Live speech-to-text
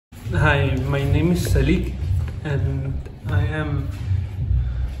Hi, my name is Salik and I am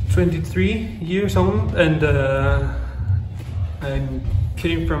 23 years old, and I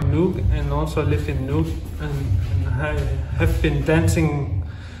came from Nuuk and also live in Nuuk, and I have been dancing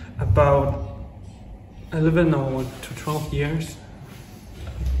about 11 or to 12 years.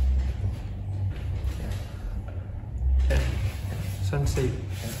 Yeah, sunset.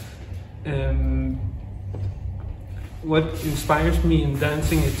 What inspires me in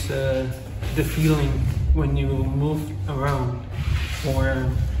dancing is the feeling when you move around,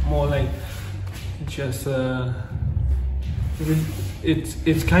 or more like just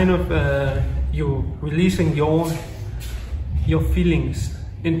it's kind of you releasing your feelings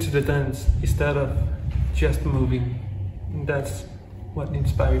into the dance instead of just moving. That's what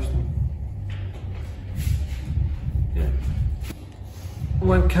inspires me. Yeah.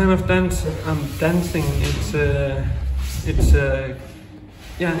 What kind of dance I'm dancing? It's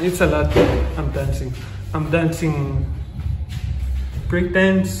a lot. I'm dancing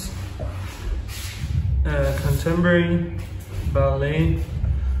breakdance, contemporary, ballet,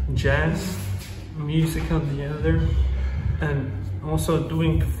 jazz, music on the other, and also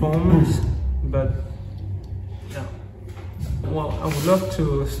doing performance. But yeah, well, I would love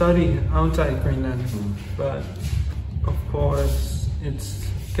to study outside Greenland, but of course it's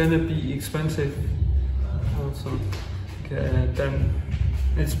gonna be expensive also. Then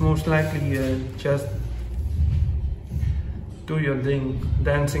it's most likely just do your thing,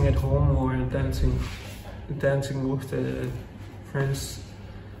 dancing at home or dancing with the friends.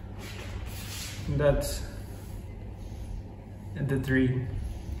 That's the dream.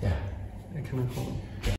 Yeah, I cannot call it.